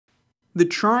The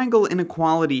triangle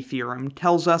inequality theorem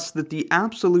tells us that the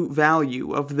absolute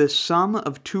value of the sum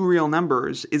of two real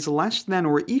numbers is less than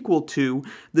or equal to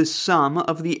the sum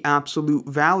of the absolute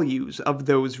values of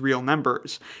those real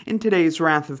numbers. In today's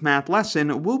Wrath of Math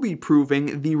lesson, we'll be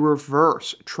proving the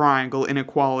reverse triangle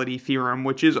inequality theorem,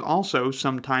 which is also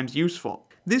sometimes useful.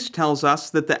 This tells us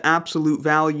that the absolute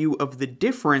value of the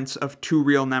difference of two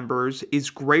real numbers is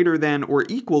greater than or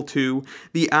equal to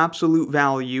the absolute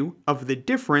value of the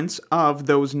difference of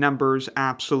those numbers'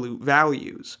 absolute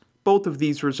values. Both of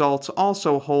these results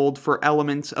also hold for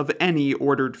elements of any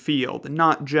ordered field,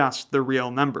 not just the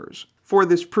real numbers. For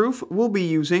this proof, we'll be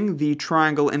using the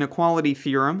triangle inequality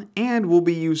theorem, and we'll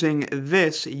be using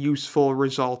this useful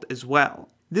result as well.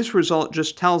 This result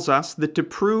just tells us that to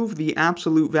prove the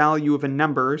absolute value of a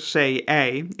number, say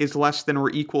a, is less than or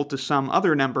equal to some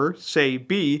other number, say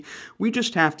b, we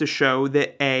just have to show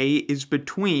that a is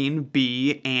between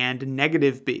b and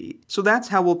negative b. So that's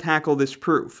how we'll tackle this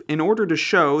proof. In order to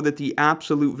show that the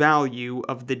absolute value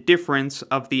of the difference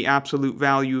of the absolute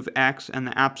value of x and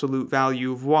the absolute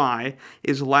value of y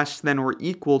is less than or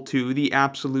equal to the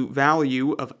absolute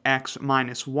value of x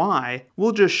minus y,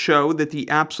 we'll just show that the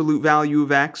absolute value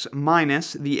of x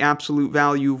minus the absolute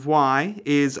value of y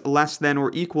is less than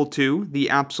or equal to the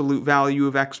absolute value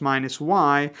of x minus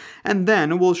y, and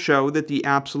then we'll show that the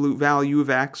absolute value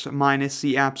of x minus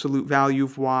the absolute value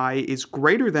of y is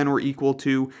greater than or equal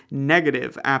to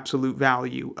negative absolute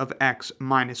value of x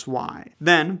minus y.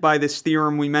 Then, by this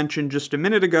theorem we mentioned just a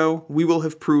minute ago, we will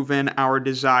have proven our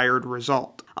desired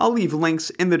result. I'll leave links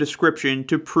in the description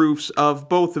to proofs of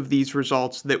both of these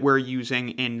results that we're using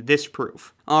in this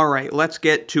proof. Alright, let's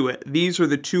get to it. These are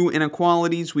the two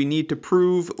inequalities we need to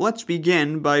prove. Let's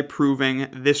begin by proving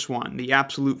this one. The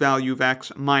absolute value of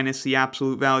x minus the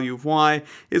absolute value of y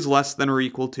is less than or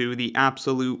equal to the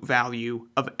absolute value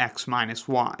of x minus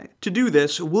y. To do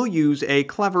this, we'll use a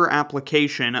clever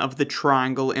application of the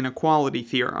triangle inequality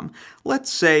theorem. Let's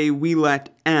say we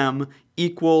let m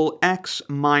equal x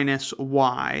minus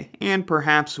y, and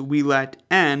perhaps we let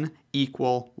n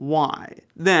equal y.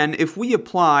 Then, if we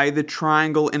apply the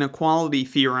triangle inequality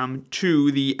theorem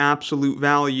to the absolute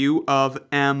value of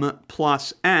m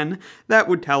plus n, that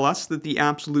would tell us that the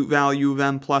absolute value of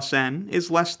m plus n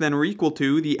is less than or equal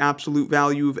to the absolute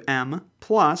value of m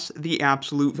plus the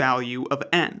absolute value of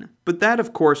n. But that,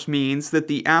 of course, means that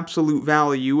the absolute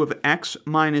value of x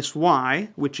minus y,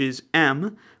 which is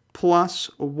m, plus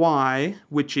y,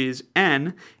 which is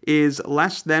n, is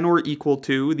less than or equal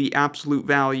to the absolute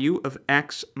value of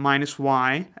x minus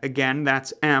y, again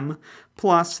that's m,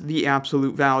 plus the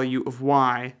absolute value of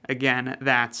y, again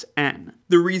that's n.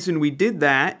 The reason we did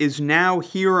that is now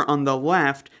here on the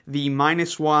left, the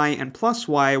minus y and plus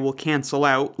y will cancel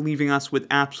out, leaving us with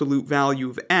absolute value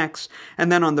of x,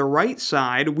 and then on the right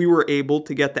side, we were able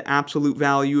to get the absolute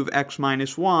value of x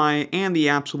minus y and the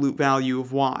absolute value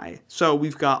of y. So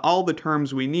we've got all the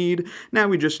terms we need, now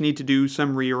we just need to do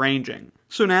some rearranging.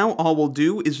 So now all we'll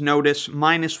do is notice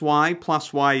minus y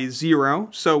plus y is 0,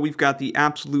 so we've got the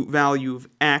absolute value of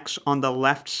x on the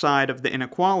left side of the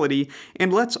inequality,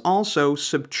 and let's also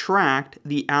subtract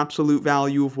the absolute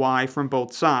value of y from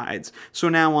both sides. So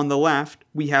now on the left,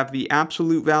 we have the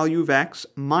absolute value of x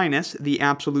minus the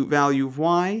absolute value of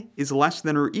y is less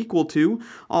than or equal to,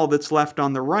 all that's left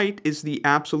on the right is the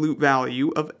absolute value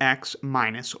of x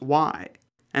minus y.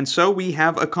 And so we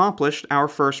have accomplished our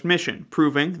first mission,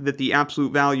 proving that the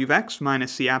absolute value of x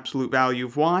minus the absolute value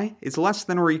of y is less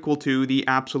than or equal to the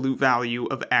absolute value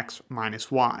of x minus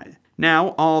y. Now,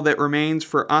 all that remains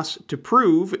for us to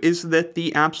prove is that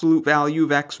the absolute value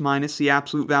of x minus the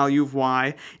absolute value of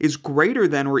y is greater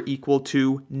than or equal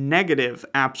to negative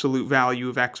absolute value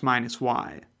of x minus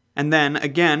y. And then,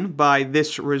 again, by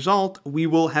this result, we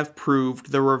will have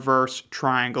proved the reverse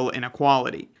triangle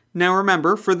inequality. Now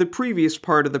remember, for the previous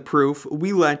part of the proof,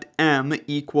 we let m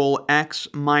equal x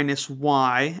minus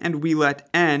y, and we let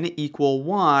n equal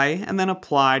y, and then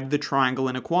applied the triangle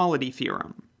inequality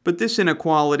theorem. But this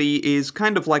inequality is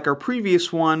kind of like our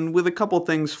previous one, with a couple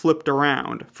things flipped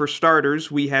around. For starters,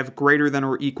 we have greater than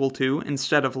or equal to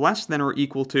instead of less than or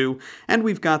equal to, and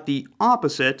we've got the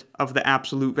opposite of the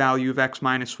absolute value of x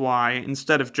minus y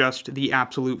instead of just the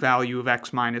absolute value of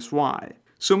x minus y.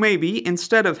 So maybe,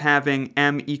 instead of having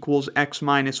m equals x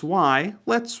minus y,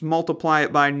 let's multiply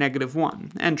it by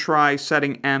 -1, and try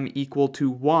setting m equal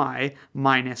to y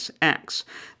minus x.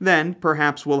 Then,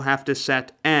 perhaps we'll have to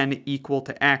set n equal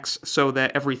to x so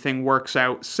that everything works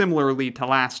out similarly to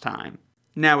last time.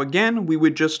 Now again, we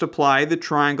would just apply the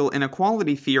triangle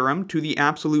inequality theorem to the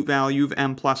absolute value of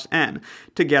m plus n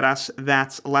to get us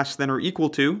that's less than or equal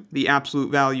to the absolute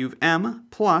value of m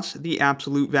plus the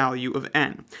absolute value of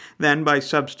n. Then by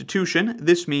substitution,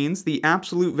 this means the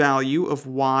absolute value of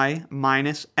y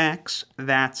minus x,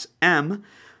 that's m,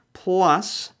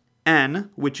 plus n,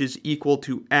 which is equal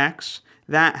to x,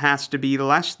 that has to be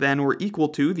less than or equal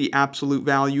to the absolute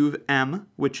value of m,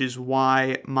 which is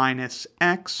y minus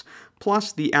x,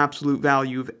 plus the absolute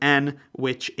value of n,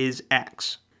 which is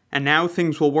x. And now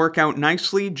things will work out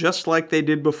nicely just like they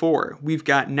did before. We've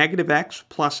got negative x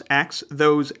plus x,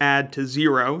 those add to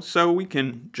 0, so we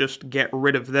can just get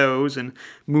rid of those and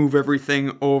move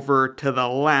everything over to the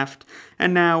left.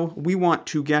 And now we want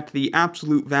to get the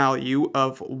absolute value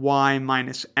of y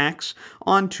minus x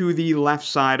onto the left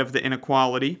side of the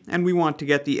inequality, and we want to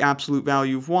get the absolute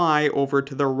value of y over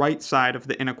to the right side of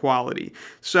the inequality.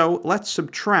 So let's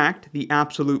subtract the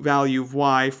absolute value of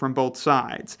y from both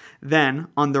sides. Then,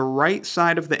 on the right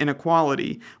side of the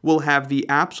inequality, we'll have the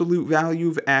absolute value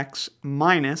of x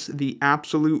minus the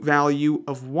absolute value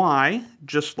of y,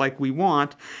 just like we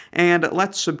want, and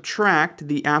let's subtract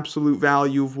the absolute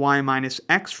value of y minus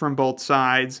x from both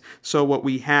sides, so what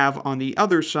we have on the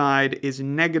other side is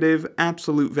negative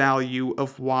absolute value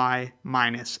of y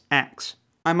minus x.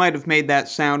 I might have made that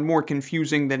sound more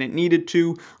confusing than it needed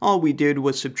to. All we did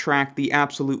was subtract the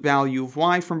absolute value of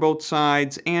y from both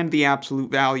sides and the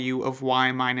absolute value of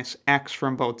y minus x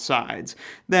from both sides.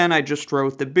 Then I just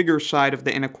wrote the bigger side of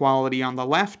the inequality on the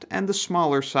left and the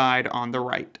smaller side on the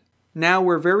right. Now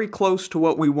we're very close to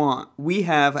what we want. We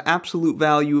have absolute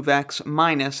value of x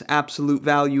minus absolute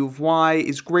value of y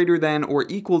is greater than or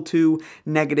equal to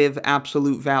negative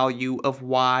absolute value of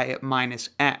y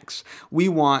minus x. We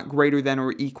want greater than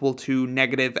or equal to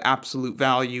negative absolute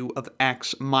value of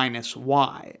x minus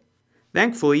y.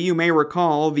 Thankfully, you may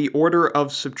recall the order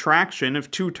of subtraction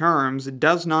of two terms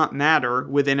does not matter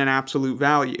within an absolute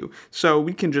value, so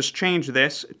we can just change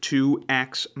this to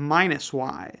x minus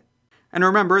y. And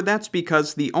remember, that's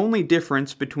because the only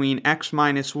difference between x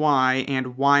minus y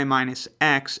and y minus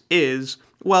x is,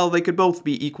 well, they could both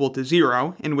be equal to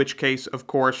 0, in which case, of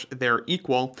course, they're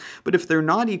equal, but if they're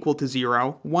not equal to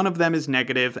 0, one of them is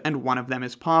negative and one of them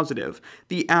is positive.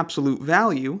 The absolute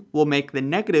value will make the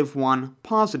negative one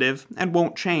positive and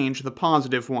won't change the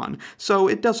positive one, so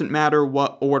it doesn't matter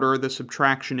what order the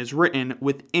subtraction is written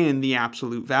within the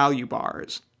absolute value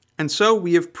bars. And so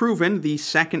we have proven the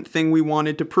second thing we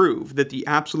wanted to prove, that the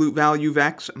absolute value of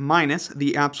x minus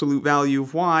the absolute value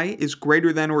of y is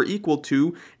greater than or equal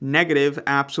to negative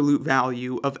absolute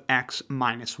value of x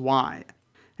minus y.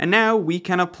 And now we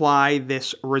can apply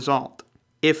this result.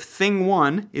 If thing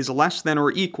 1 is less than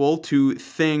or equal to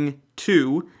thing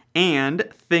 2, and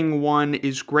thing 1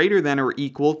 is greater than or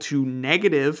equal to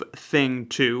negative thing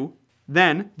 2,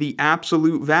 then the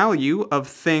absolute value of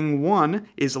thing 1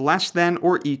 is less than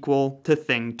or equal to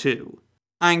thing 2.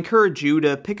 I encourage you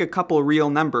to pick a couple real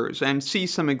numbers and see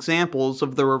some examples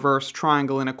of the reverse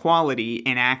triangle inequality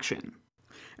in action.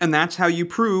 And that's how you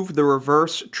prove the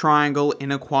reverse triangle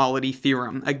inequality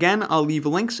theorem. Again, I'll leave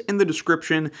links in the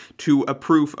description to a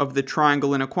proof of the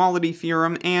triangle inequality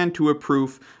theorem and to a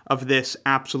proof of this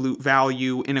absolute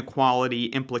value inequality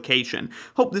implication.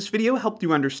 Hope this video helped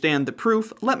you understand the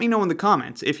proof. Let me know in the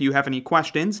comments if you have any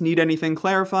questions, need anything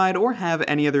clarified, or have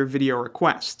any other video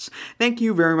requests. Thank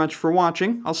you very much for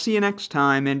watching. I'll see you next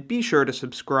time, and be sure to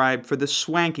subscribe for the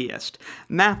swankiest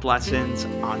math lessons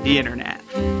on the internet.